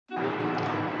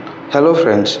Hello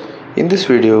friends, in this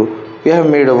video we have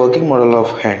made a working model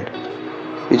of hand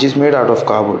which is made out of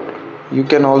cardboard. You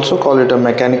can also call it a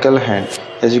mechanical hand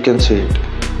as you can see it.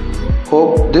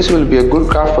 Hope this will be a good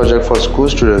craft project for school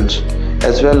students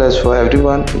as well as for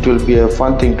everyone. It will be a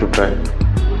fun thing to try.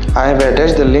 I have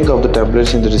attached the link of the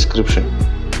templates in the description.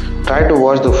 Try to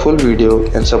watch the full video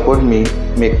and support me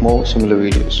make more similar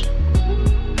videos.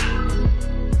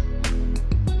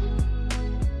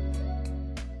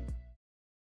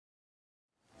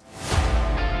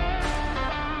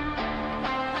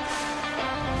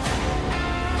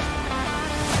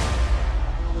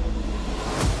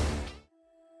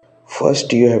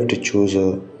 First, you have to choose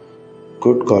a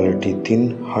good quality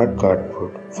thin hard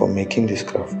cardboard for making this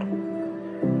craft.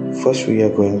 First, we are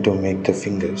going to make the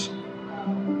fingers.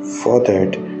 For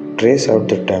that, trace out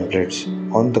the templates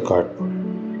on the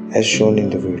cardboard as shown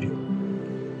in the video.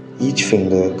 Each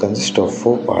finger consists of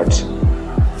 4 parts,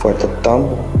 but the thumb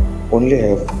only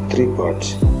have 3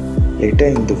 parts. Later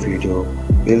in the video,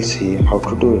 we'll see how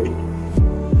to do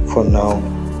it. For now,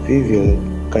 we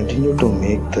will continue to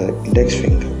make the index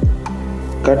finger.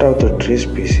 Cut out the trace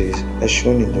pieces as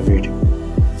shown in the video.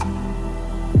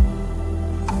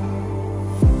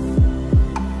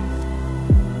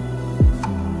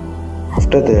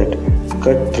 After that,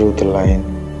 cut through the line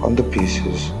on the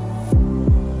pieces,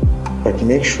 but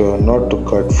make sure not to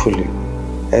cut fully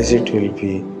as it will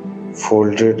be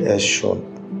folded as shown.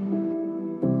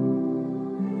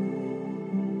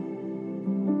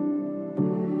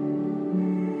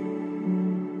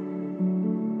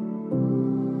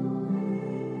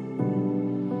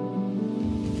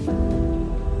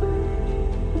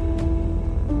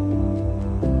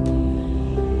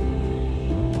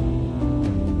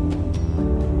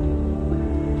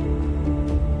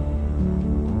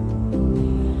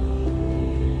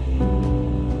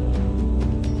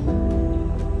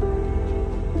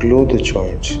 Glue the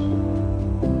joints.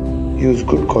 Use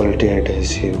good quality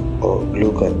adhesive or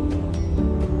glue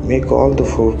gun. Make all the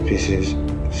 4 pieces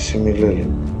similarly.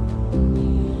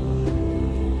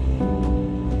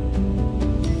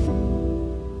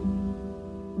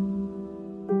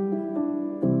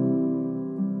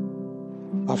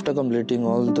 After completing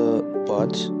all the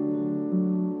parts,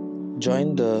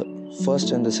 join the first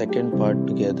and the second part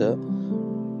together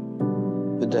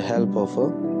with the help of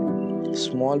a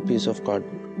small piece of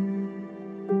cardboard.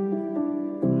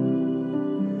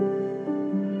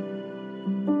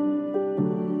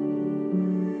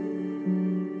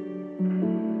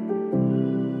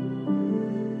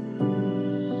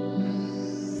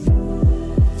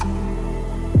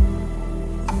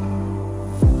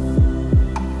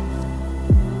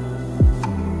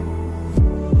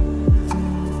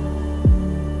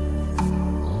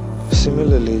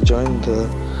 Similarly, join the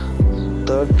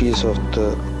third piece of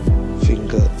the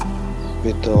finger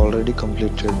with the already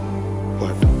completed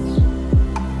part.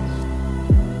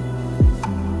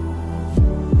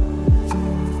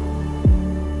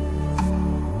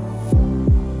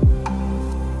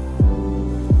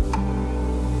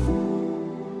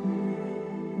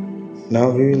 Now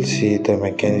we will see the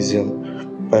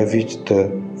mechanism by which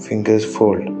the fingers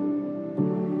fold.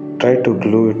 Try to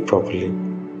glue it properly.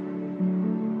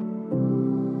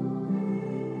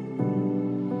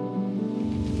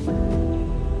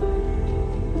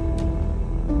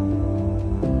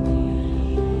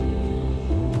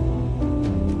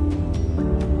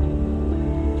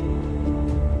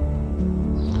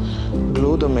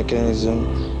 Glue the mechanism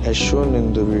as shown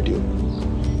in the video.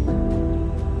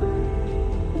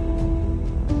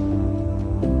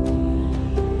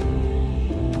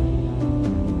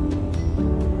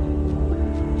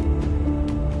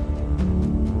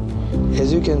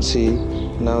 As you can see,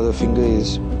 now the finger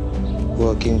is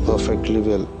working perfectly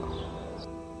well.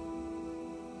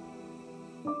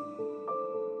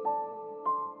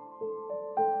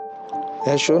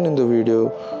 As shown in the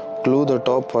video, glue the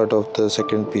top part of the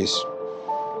second piece.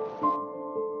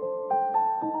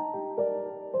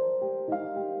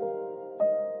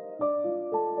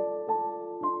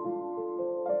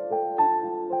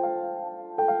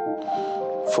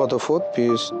 For the fourth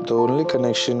piece, the only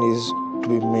connection is to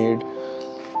be made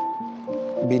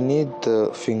beneath the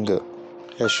finger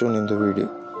as shown in the video.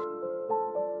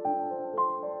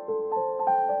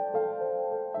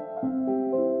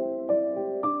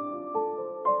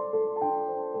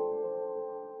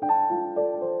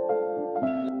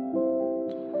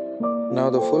 Now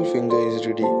the full finger is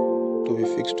ready to be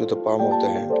fixed to the palm of the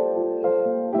hand.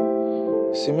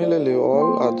 Similarly,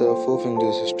 all other 4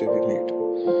 fingers is to be made,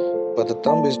 but the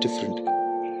thumb is different.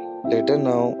 Later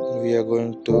now we are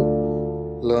going to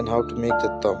learn how to make the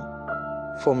thumb.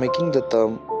 For making the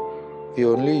thumb, we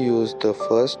only use the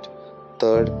first,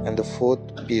 third and the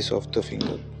fourth piece of the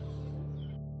finger.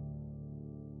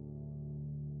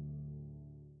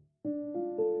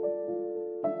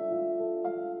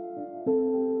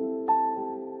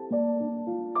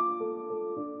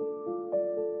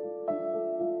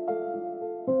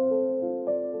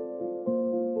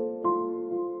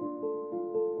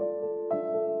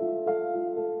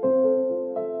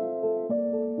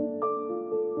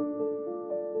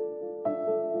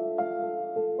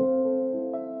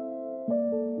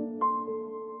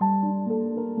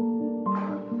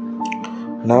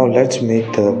 Now let's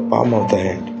make the palm of the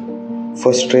hand.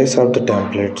 First trace out the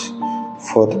templates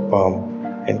for the palm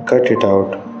and cut it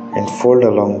out and fold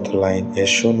along the line as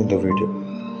shown in the video.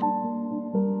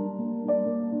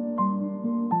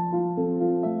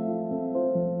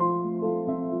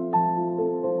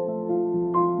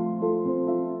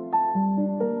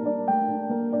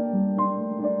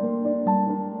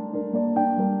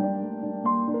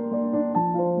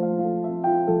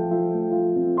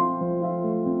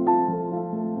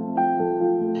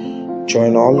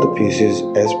 Join all the pieces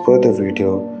as per the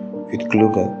video with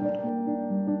glue gun.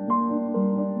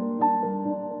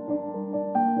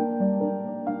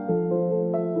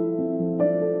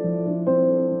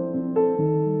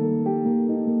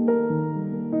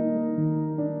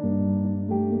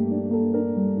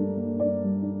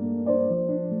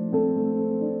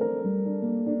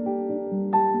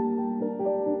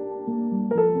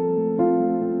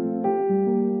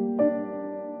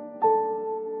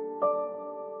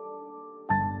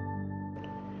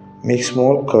 Make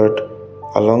small cut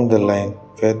along the line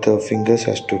where the fingers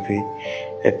has to be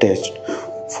attached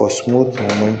for smooth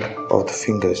movement of the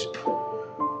fingers.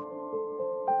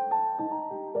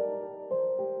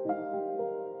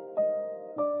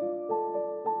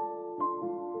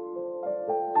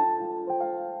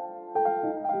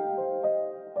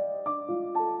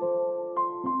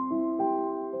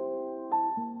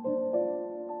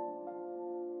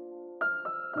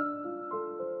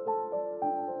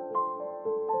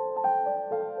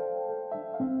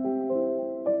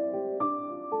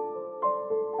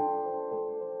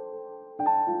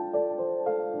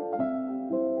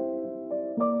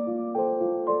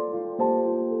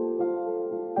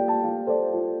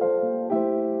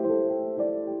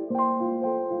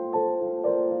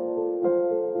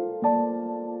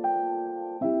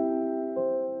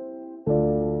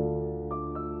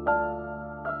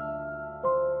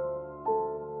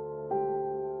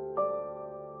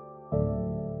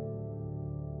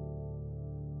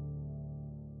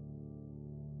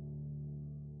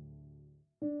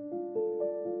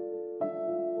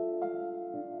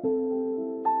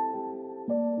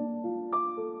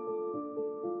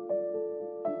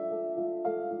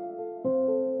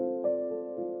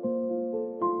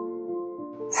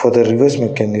 For the reverse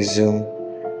mechanism,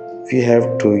 we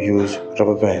have to use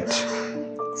rubber bands.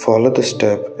 Follow the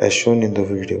step as shown in the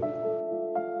video.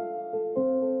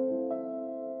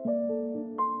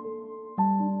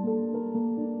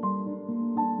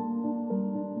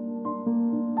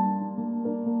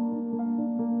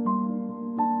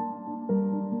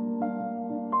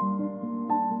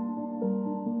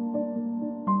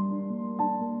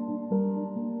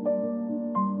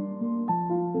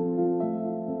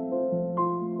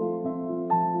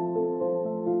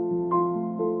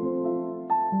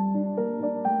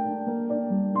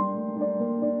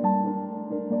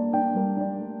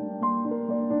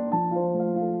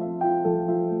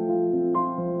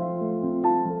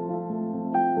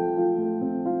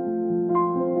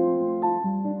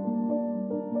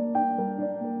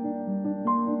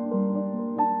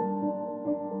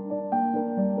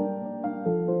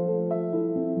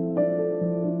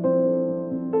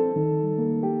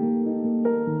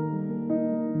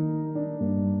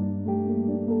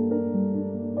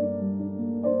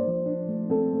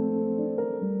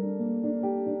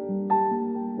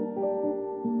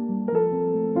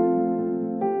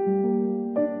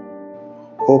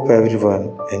 Hope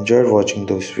everyone enjoyed watching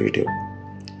this video.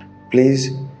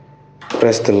 Please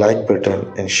press the like button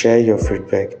and share your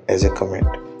feedback as a comment.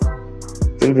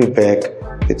 We'll be back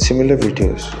with similar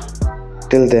videos.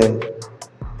 Till then,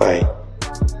 bye.